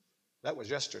 That was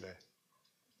yesterday.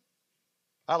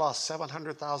 I lost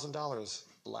 $700,000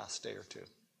 the last day or two.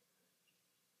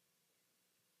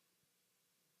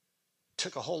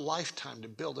 Took a whole lifetime to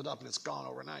build it up, and it's gone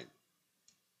overnight.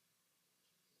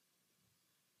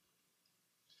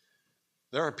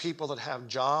 There are people that have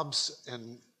jobs,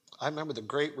 and I remember the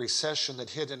Great Recession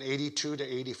that hit in 82 to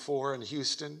 84 in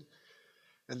Houston.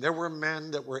 And there were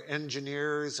men that were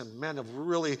engineers and men of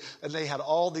really, and they had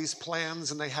all these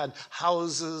plans and they had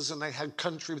houses and they had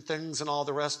country things and all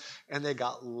the rest, and they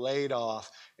got laid off.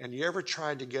 And you ever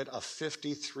tried to get a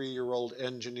 53-year-old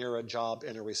engineer a job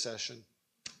in a recession?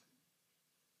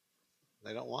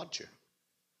 They don't want you.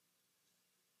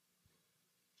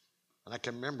 And I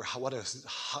can remember what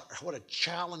a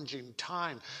challenging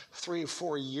time, 3 or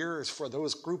 4 years for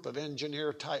those group of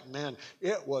engineer type men.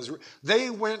 They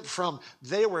went from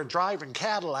they were driving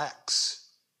Cadillacs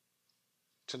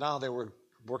to now they were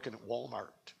working at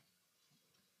Walmart.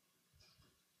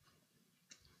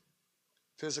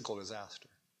 Physical disaster.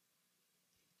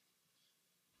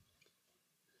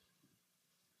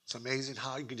 It's amazing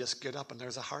how you can just get up and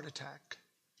there's a heart attack.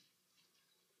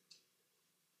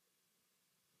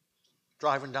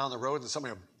 Driving down the road and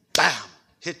somebody will, bam,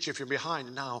 hit you if you're behind,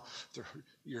 and now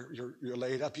you're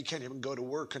laid up. You can't even go to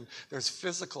work, and there's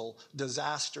physical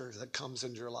disaster that comes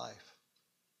into your life.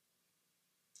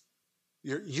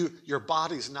 Your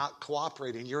body's not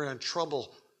cooperating. You're in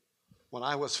trouble. When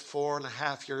I was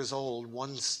 4.5 years old,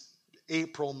 one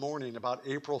April morning, about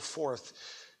April 4th,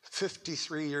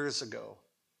 53 years ago,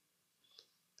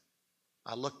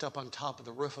 I looked up on top of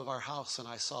the roof of our house and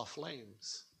I saw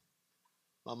flames.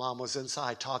 My mom was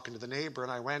inside talking to the neighbor,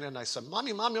 and I ran in and I said,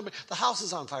 Mommy, the house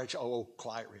is on fire. She, oh,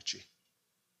 quiet, Richie.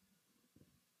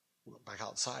 Went back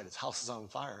outside. His house is on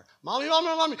fire. Mommy,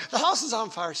 the house is on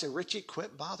fire. She said, Richie,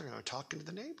 quit bothering. I'm talking to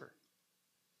the neighbor.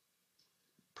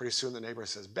 Pretty soon the neighbor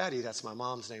says, Betty, that's my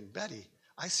mom's name, Betty,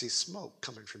 I see smoke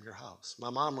coming from your house.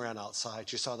 My mom ran outside.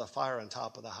 She saw the fire on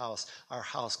top of the house. Our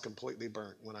house completely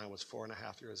burnt when I was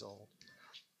 4.5 years old.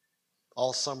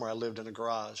 All summer I lived in a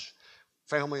garage.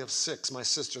 Family of 6, my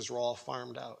sisters were all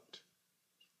farmed out.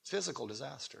 Physical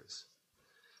disasters.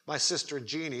 My sister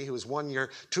Jeannie, who was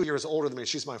 2 years older than me,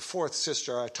 she's my 4th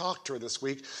sister. I talked to her this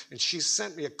week, and she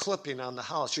sent me a clipping on the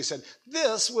house. She said,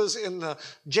 this was in the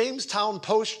Jamestown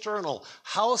Post-Journal.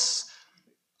 House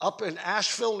up in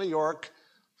Asheville, New York.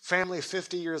 Family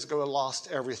 50 years ago lost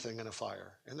everything in a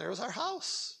fire. And there's our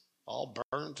house, all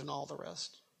burnt and all the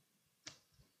rest.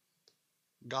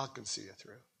 God can see you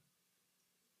through.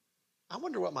 I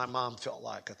wonder what my mom felt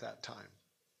like at that time.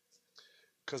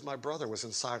 Because my brother was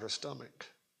inside her stomach.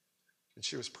 And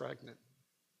she was pregnant.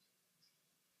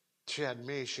 She had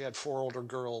me. She had 4 older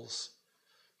girls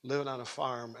living on a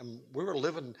farm. And we were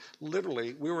living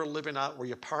out where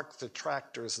you park the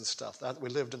tractors and stuff. We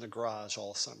lived in the garage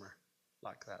all summer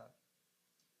like that.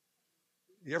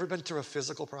 You ever been through a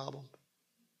physical problem?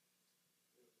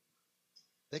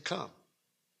 They come.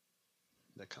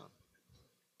 They come.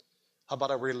 How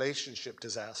about a relationship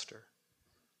disaster?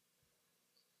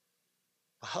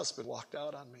 My husband walked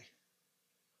out on me.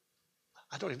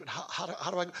 I don't even, how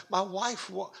do I, my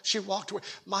wife, she walked away.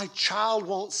 My child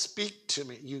won't speak to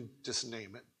me. You just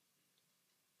name it.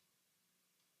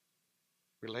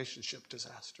 Relationship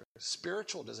disasters,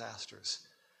 spiritual disasters.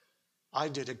 I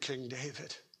did a King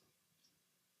David.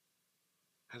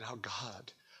 And now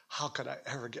God, how could I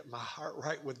ever get my heart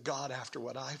right with God after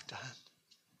what I've done?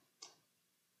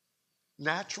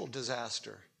 Natural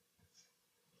disaster.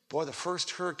 Boy, the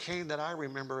first hurricane that I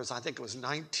remember is, I think it was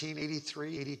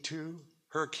 1983, 82,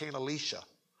 Hurricane Alicia.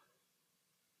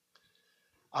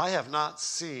 I have not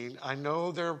seen, I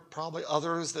know there are probably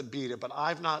others that beat it, but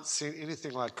I've not seen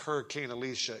anything like Hurricane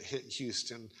Alicia hit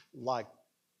Houston like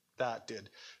that did.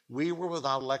 We were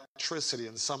without electricity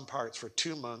in some parts for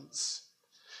 2 months.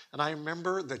 And I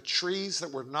remember the trees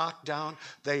that were knocked down,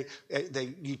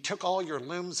 you took all your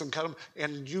limbs and cut them,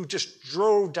 and you just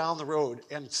drove down the road.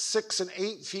 And 6 and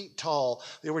 8 feet tall,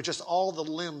 they were just all the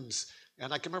limbs.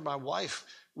 And I can remember my wife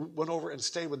went over and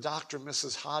stayed with Dr. and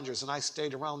Mrs. Hodges, and I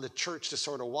stayed around the church to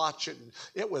sort of watch it. And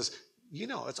it was,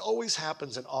 it always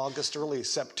happens in August, early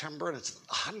September, and it's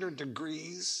 100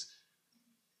 degrees.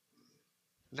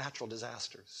 Natural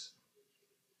disasters.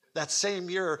 That same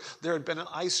year, there had been an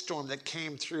ice storm that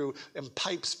came through and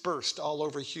pipes burst all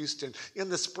over Houston. In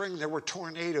the spring, there were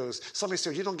tornadoes. Somebody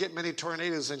said, you don't get many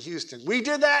tornadoes in Houston. We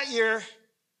did that year.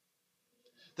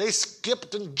 They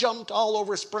skipped and jumped all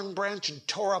over Spring Branch and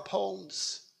tore up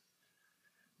homes.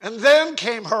 And then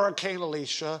came Hurricane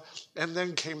Alicia, and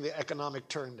then came the economic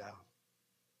turndown.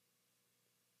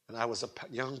 And I was a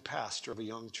young pastor of a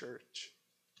young church.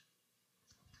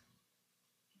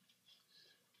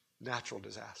 Natural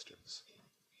disasters.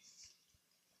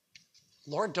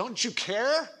 Lord, don't you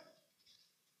care?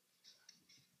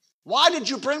 Why did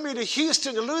you bring me to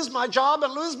Houston to lose my job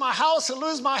and lose my house and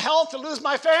lose my health and lose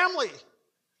my family?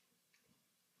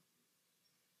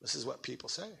 This is what people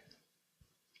say.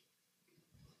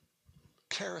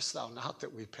 Carest thou not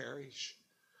that we perish?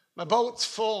 My boat's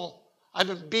full. I've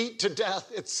been beat to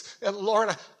death. And Lord,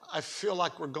 I feel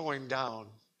like we're going down.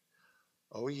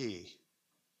 O ye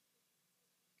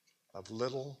of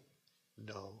little,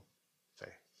 no faith.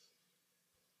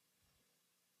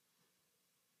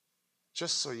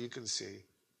 Just so you can see.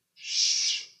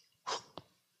 Shh.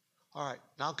 All right,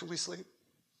 now can we sleep?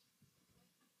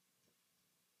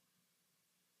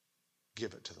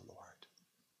 Give it to the Lord.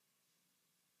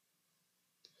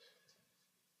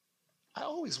 I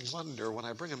always wonder when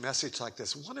I bring a message like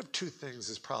this, one of two things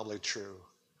is probably true.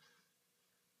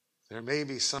 There may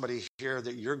be somebody here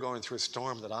that you're going through a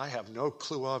storm that I have no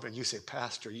clue of, and you say,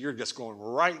 Pastor, you're just going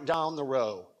right down the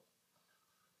row.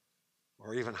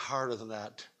 Or even harder than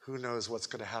that, who knows what's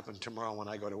going to happen tomorrow when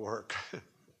I go to work.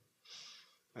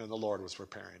 And the Lord was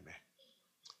preparing me.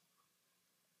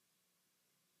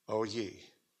 O ye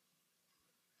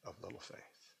of little faith.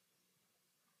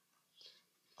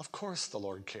 Of course the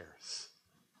Lord cares.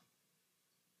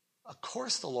 Of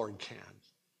course the Lord can.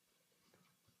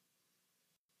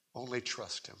 Only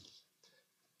trust him.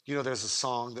 There's a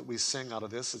song that we sing out of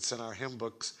this. It's in our hymn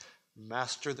books.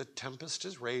 Master, the tempest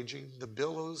is raging. The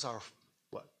billows are,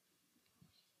 what?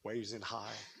 Raising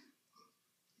high.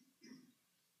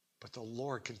 But the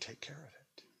Lord can take care of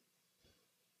it.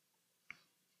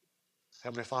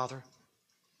 Heavenly Father,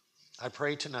 I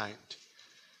pray tonight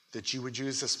that you would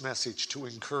use this message to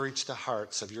encourage the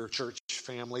hearts of your church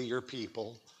family, your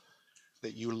people,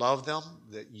 that you love them,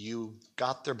 that you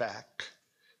got their back.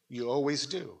 You always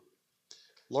do.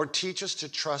 Lord, teach us to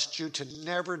trust you, to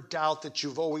never doubt that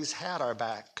you've always had our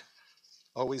back,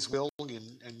 always will,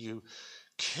 and you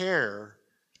care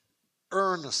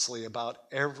earnestly about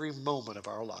every moment of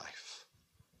our life.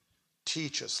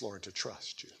 Teach us, Lord, to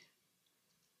trust you.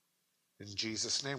 In Jesus' name.